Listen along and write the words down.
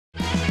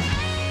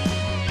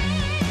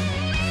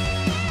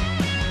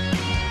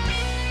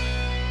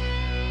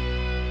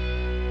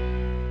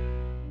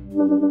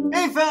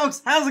Hey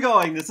folks, how's it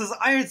going? This is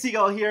Iron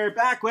Seagull here,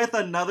 back with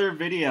another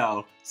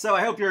video. So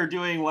I hope you're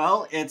doing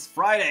well. It's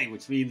Friday,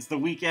 which means the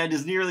weekend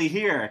is nearly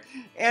here.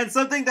 And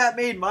something that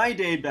made my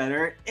day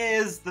better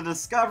is the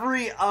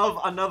discovery of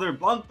another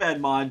bunk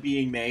bed mod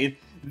being made.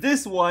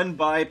 This one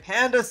by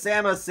Panda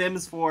Sama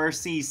Sims 4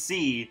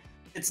 CC.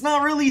 It's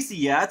not released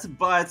yet,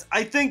 but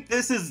I think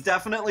this is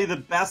definitely the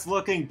best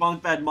looking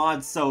bunk bed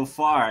mod so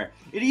far.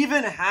 It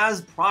even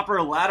has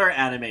proper ladder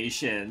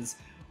animations,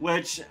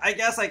 which I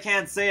guess I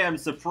can't say I'm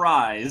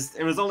surprised.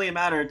 It was only a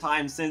matter of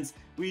time since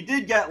we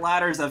did get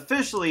ladders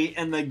officially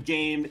in the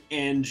game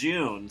in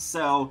June.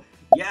 So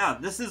yeah,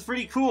 this is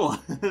pretty cool.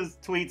 This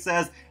tweet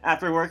says,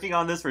 after working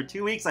on this for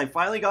 2 weeks, I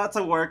finally got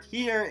to work.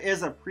 Here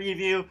is a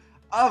preview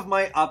of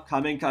my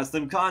upcoming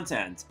custom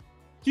content.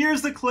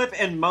 Here's the clip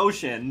in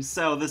motion,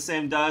 so the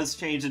sim does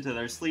change into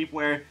their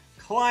sleepwear,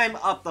 climb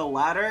up the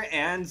ladder,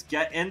 and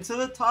get into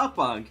the top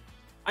bunk.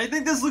 I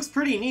think this looks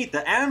pretty neat.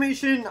 The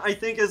animation, I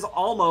think, is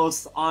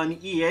almost on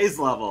EA's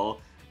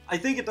level. I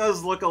think it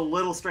does look a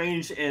little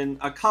strange in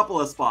a couple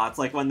of spots,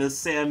 like when the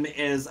sim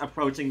is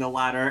approaching the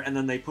ladder and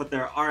then they put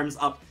their arms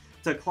up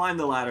to climb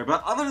the ladder.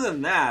 But other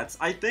than that,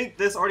 I think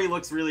this already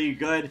looks really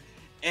good,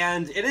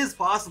 and it is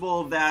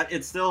possible that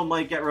it still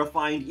might get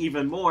refined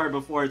even more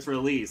before it's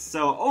released.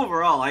 So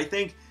overall, I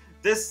think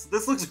this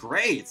looks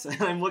great,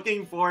 and I'm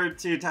looking forward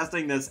to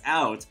testing this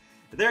out.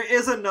 There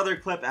is another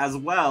clip as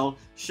well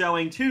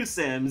showing two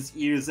sims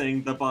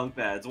using the bunk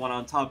beds, one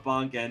on top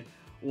bunk and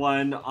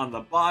one on the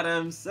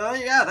bottom, so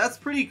yeah, that's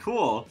pretty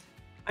cool.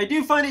 I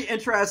do find it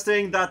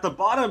interesting that the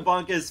bottom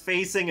bunk is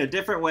facing a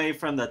different way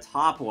from the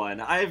top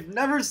one. I've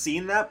never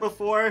seen that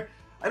before.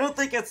 I don't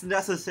think it's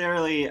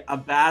necessarily a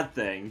bad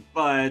thing,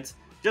 but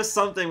just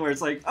something where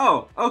it's like,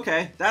 oh,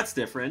 okay, that's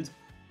different.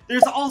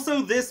 There's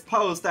also this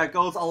post that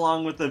goes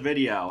along with the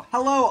video.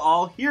 Hello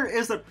all, here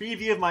is a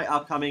preview of my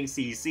upcoming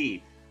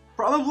CC.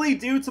 Probably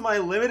due to my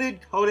limited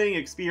coding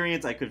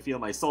experience, I could feel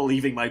my soul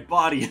leaving my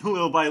body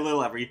little by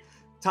little every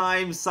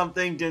time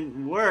something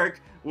didn't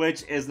work,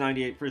 which is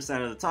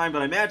 98% of the time,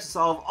 but I managed to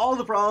solve all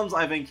the problems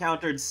I've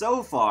encountered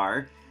so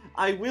far.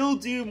 I will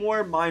do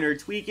more minor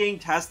tweaking,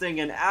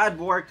 testing, and add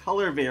more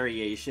color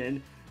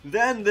variation.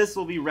 Then this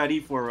will be ready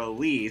for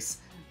release.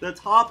 The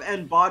top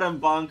and bottom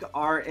bunk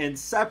are in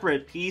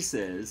separate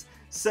pieces,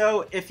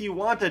 so if you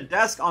want a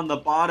desk on the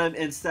bottom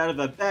instead of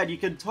a bed, you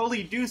can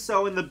totally do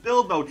so in the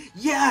build mode.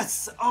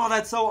 Yes! Oh,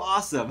 that's so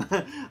awesome.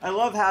 I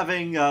love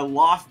having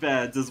loft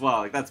beds as well.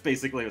 Like, that's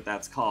basically what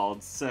that's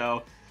called.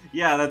 So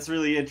yeah, that's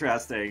really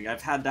interesting.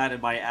 I've had that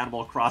in my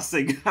Animal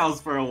Crossing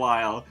house for a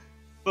while.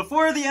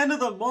 Before the end of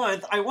the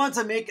month, I want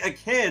to make a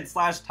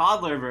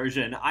kid/toddler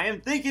version. I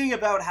am thinking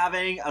about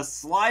having a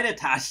slide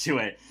attached to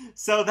it,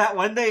 so that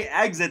when they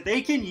exit,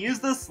 they can use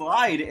the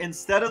slide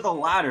instead of the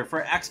ladder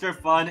for extra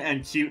fun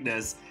and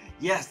cuteness.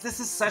 Yes, this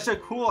is such a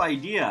cool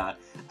idea.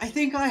 I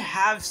think I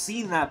have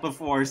seen that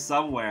before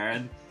somewhere,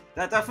 and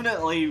that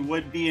definitely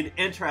would be an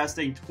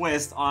interesting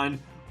twist on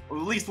at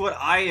least what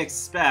I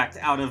expect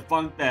out of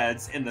bunk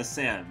beds in The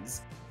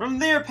Sims. From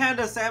there,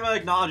 Panda Sama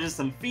acknowledges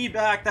some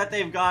feedback that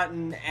they've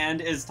gotten and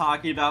is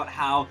talking about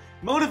how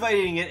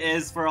motivating it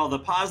is for all the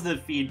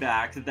positive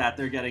feedback that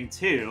they're getting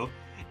too,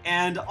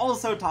 and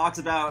also talks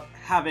about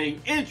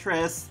having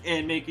interest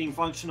in making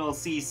functional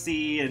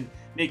CC and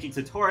making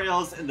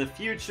tutorials in the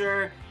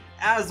future,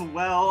 as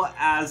well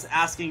as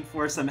asking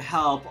for some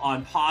help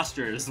on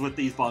postures with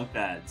these bunk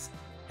beds.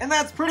 And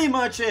that's pretty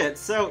much it.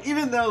 So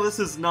even though this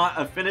is not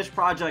a finished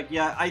project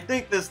yet, I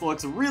think this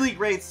looks really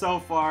great so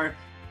far.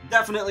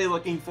 Definitely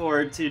looking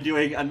forward to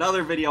doing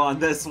another video on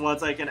this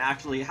once I can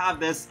actually have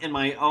this in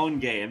my own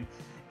game.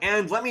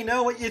 And let me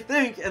know what you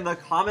think in the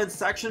comments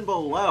section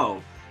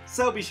below.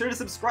 So be sure to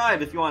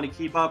subscribe if you want to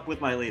keep up with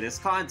my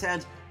latest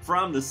content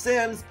from The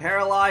Sims,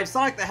 Paralive,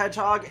 Sonic the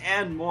Hedgehog,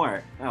 and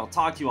more. And I'll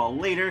talk to you all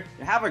later.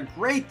 Have a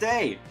great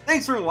day.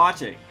 Thanks for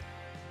watching.